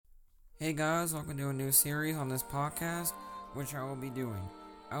Hey guys, welcome to a new series on this podcast, which I will be doing.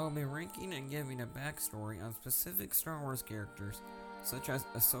 I will be ranking and giving a backstory on specific Star Wars characters, such as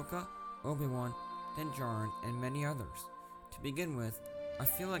Ahsoka, Obi-Wan, Din Djarin, and many others. To begin with, I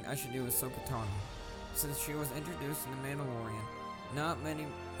feel like I should do Ahsoka Tano. Since she was introduced in The Mandalorian, not many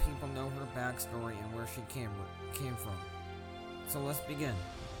people know her backstory and where she came from. So let's begin.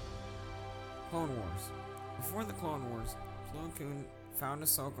 Clone Wars. Before the Clone Wars, Plo Koon found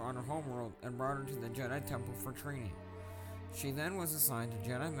Ahsoka on her homeworld and brought her to the Jedi Temple for training. She then was assigned to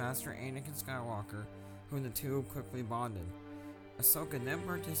Jedi Master Anakin Skywalker, who the two quickly bonded. Ahsoka then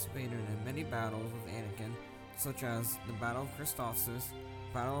participated in many battles with Anakin, such as the Battle of Christophsis,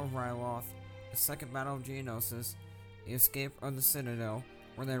 Battle of Ryloth, the Second Battle of Geonosis, the Escape of the Citadel,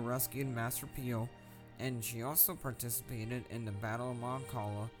 where they rescued Master Peel, and she also participated in the Battle of Mon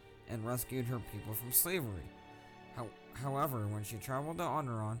Cala and rescued her people from slavery. However, when she traveled to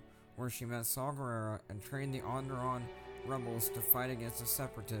Onderon, where she met Saw Gerrera and trained the Onderon rebels to fight against the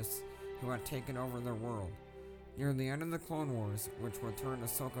Separatists who had taken over their world. Near the end of the Clone Wars, which would turn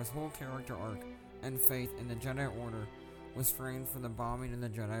Ahsoka's whole character arc and faith in the Jedi Order, was framed for the bombing of the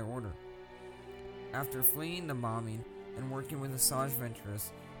Jedi Order. After fleeing the bombing and working with Asajj Ventress,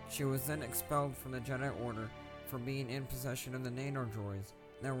 she was then expelled from the Jedi Order for being in possession of the nanodroids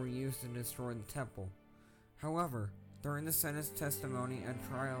that were used to destroy the temple. However, during the Senate's testimony and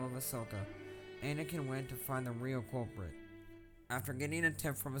trial of Ahsoka, Anakin went to find the real culprit. After getting a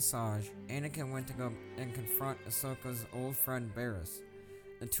tip from Asajj, Anakin went to go and confront Ahsoka's old friend Barriss.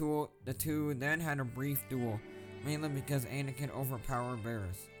 The two then had a brief duel, mainly because Anakin overpowered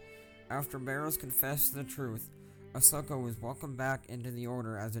Barriss. After Barriss confessed the truth, Ahsoka was welcomed back into the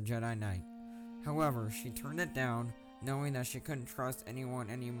Order as a Jedi Knight. However, she turned it down, knowing that she couldn't trust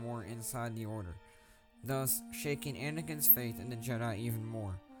anyone anymore inside the Order, thus shaking Anakin's faith in the Jedi even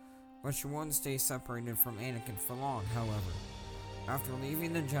more. But she wouldn't stay separated from Anakin for long, however. After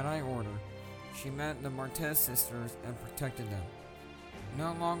leaving the Jedi Order, she met the Martez sisters and protected them.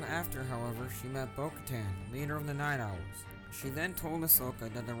 Not long after, however, she met Bo-Katan, leader of the Night Owls. She then told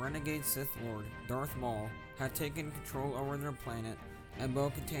Ahsoka that the renegade Sith Lord, Darth Maul, had taken control over their planet, and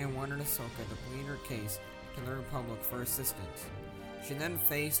Bo-Katan wanted Ahsoka to plead her case to the Republic for assistance. She then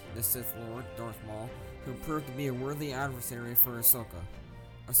faced the Sith Lord, Darth Maul, who proved to be a worthy adversary for Ahsoka.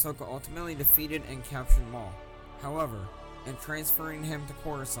 Ahsoka ultimately defeated and captured Maul. However, in transferring him to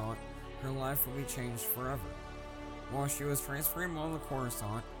Coruscant, her life would be changed forever. While she was transferring Maul to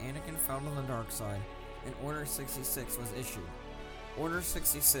Coruscant, Anakin fell to the dark side, and Order 66 was issued. Order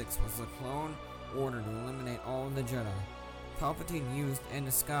 66 was the clone order to eliminate all of the Jedi. Palpatine used and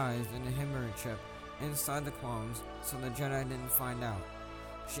disguised an inhibitor chip inside the clones so the Jedi didn't find out.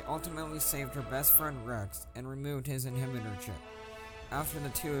 She ultimately saved her best friend Rex and removed his inhibitor chip. After the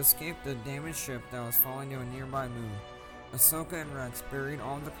two escaped the damaged ship that was falling to a nearby moon, Ahsoka and Rex buried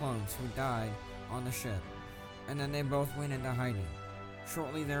all the clones who died on the ship, and then they both went into hiding.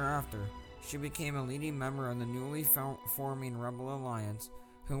 Shortly thereafter, she became a leading member of the newly forming Rebel Alliance,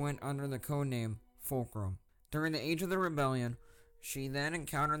 who went under the codename Fulcrum. During the Age of the Rebellion, she then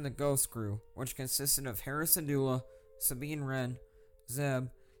encountered the Ghost Crew, which consisted of Hera Syndulla, Sabine Wren, Zeb,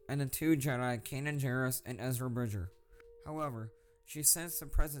 and the two Jedi Kanan Jarrus and Ezra Bridger. However, she sensed the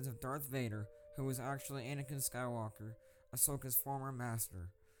presence of Darth Vader, who was actually Anakin Skywalker, Ahsoka's former master.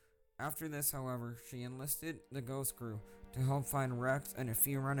 After this, however, she enlisted the Ghost Crew to help find Rex and a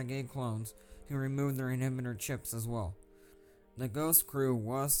few renegade clones who removed their inhibitor chips as well. The Ghost Crew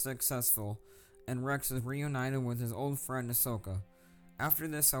was successful, and Rex was reunited with his old friend Ahsoka. After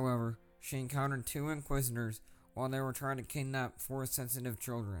this, however, she encountered two Inquisitors while they were trying to kidnap four sensitive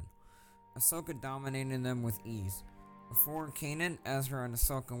children. Ahsoka dominated them with ease. Before Kanan, Ezra, and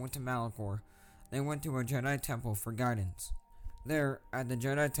Ahsoka went to Malachor, they went to a Jedi temple for guidance. There, at the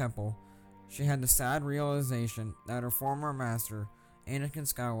Jedi temple, she had the sad realization that her former master, Anakin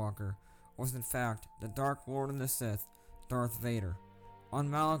Skywalker, was in fact the Dark Lord of the Sith, Darth Vader. On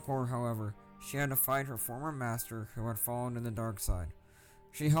Malachor, however, she had to fight her former master who had fallen to the dark side.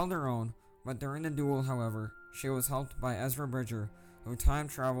 She held her own, but during the duel, however, she was helped by Ezra Bridger, who time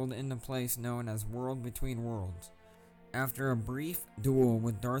traveled in the place known as World Between Worlds. After a brief duel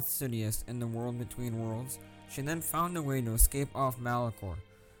with Darth Sidious in the World Between Worlds, she then found a way to escape off Malachor.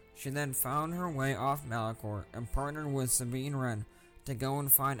 She then found her way off Malachor and partnered with Sabine Wren to go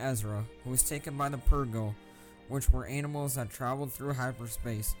and find Ezra, who was taken by the Purrgil, which were animals that traveled through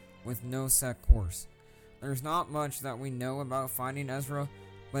hyperspace with no set course. There's not much that we know about finding Ezra,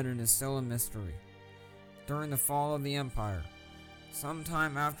 but it is still a mystery. During the fall of the Empire,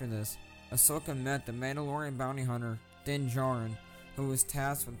 sometime after this, Ahsoka met the Mandalorian bounty hunter Din Djarin, who was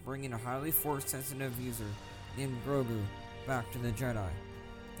tasked with bringing a highly force-sensitive user named Grogu back to the Jedi.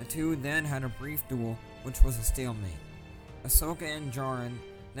 The two then had a brief duel, which was a stalemate. Ahsoka and Jaren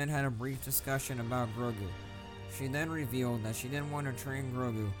then had a brief discussion about Grogu. She then revealed that she didn't want to train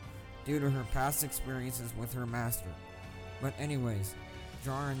Grogu due to her past experiences with her master. But anyways,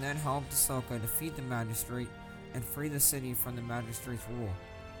 Jaren then helped Ahsoka defeat the Magistrate and free the city from the Magistrate's rule.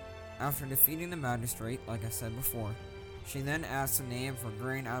 After defeating the Magistrate, like I said before, she then asked the name for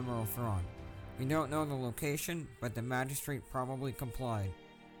Grand Admiral Thrawn. We don't know the location, but the Magistrate probably complied.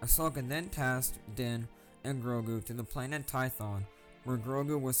 Ahsoka then tasked Din and Grogu to the planet Tython, where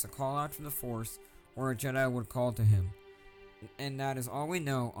Grogu was to call out to the Force, or a Jedi would call to him. And that is all we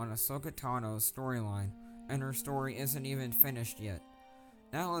know on Ahsoka Tano's storyline, and her story isn't even finished yet.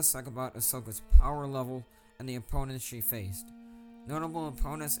 Now let's talk about Ahsoka's power level and the opponents she faced. Notable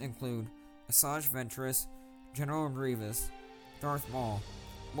opponents include Asajj Ventress, General Grievous, Darth Maul,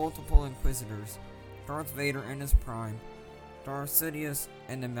 multiple Inquisitors, Darth Vader in his prime, Darth Sidious,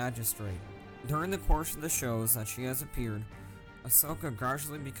 and the Magistrate. During the course of the shows that she has appeared, Ahsoka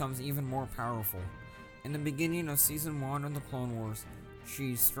gradually becomes even more powerful. In the beginning of Season 1 of the Clone Wars,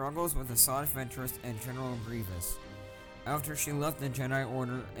 she struggles with Asajj Ventress and General Grievous. After she left the Jedi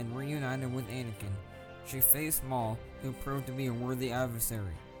Order and reunited with Anakin, she faced Maul, who proved to be a worthy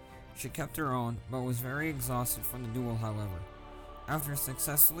adversary. She kept her own, but was very exhausted from the duel, however. After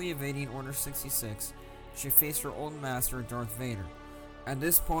successfully evading Order 66, she faced her old master, Darth Vader. At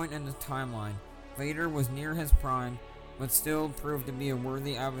this point in the timeline, Vader was near his prime, but still proved to be a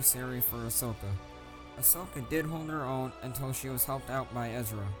worthy adversary for Ahsoka. Ahsoka did hold her own until she was helped out by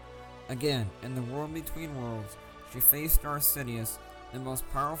Ezra. Again, in the World Between Worlds, she faced Darth Sidious, the most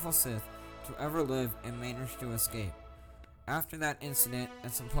powerful Sith to ever live, and managed to escape. After that incident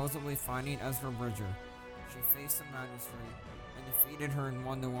and supposedly finding Ezra Bridger, she faced the Magistrate and defeated her in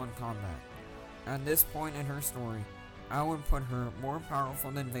 1-to-1 combat. At this point in her story, I would put her more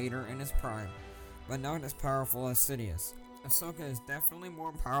powerful than Vader in his prime, but not as powerful as Sidious. Ahsoka is definitely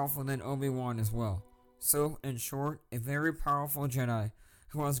more powerful than Obi-Wan as well. So, in short, a very powerful Jedi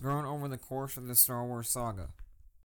who has grown over the course of the Star Wars saga.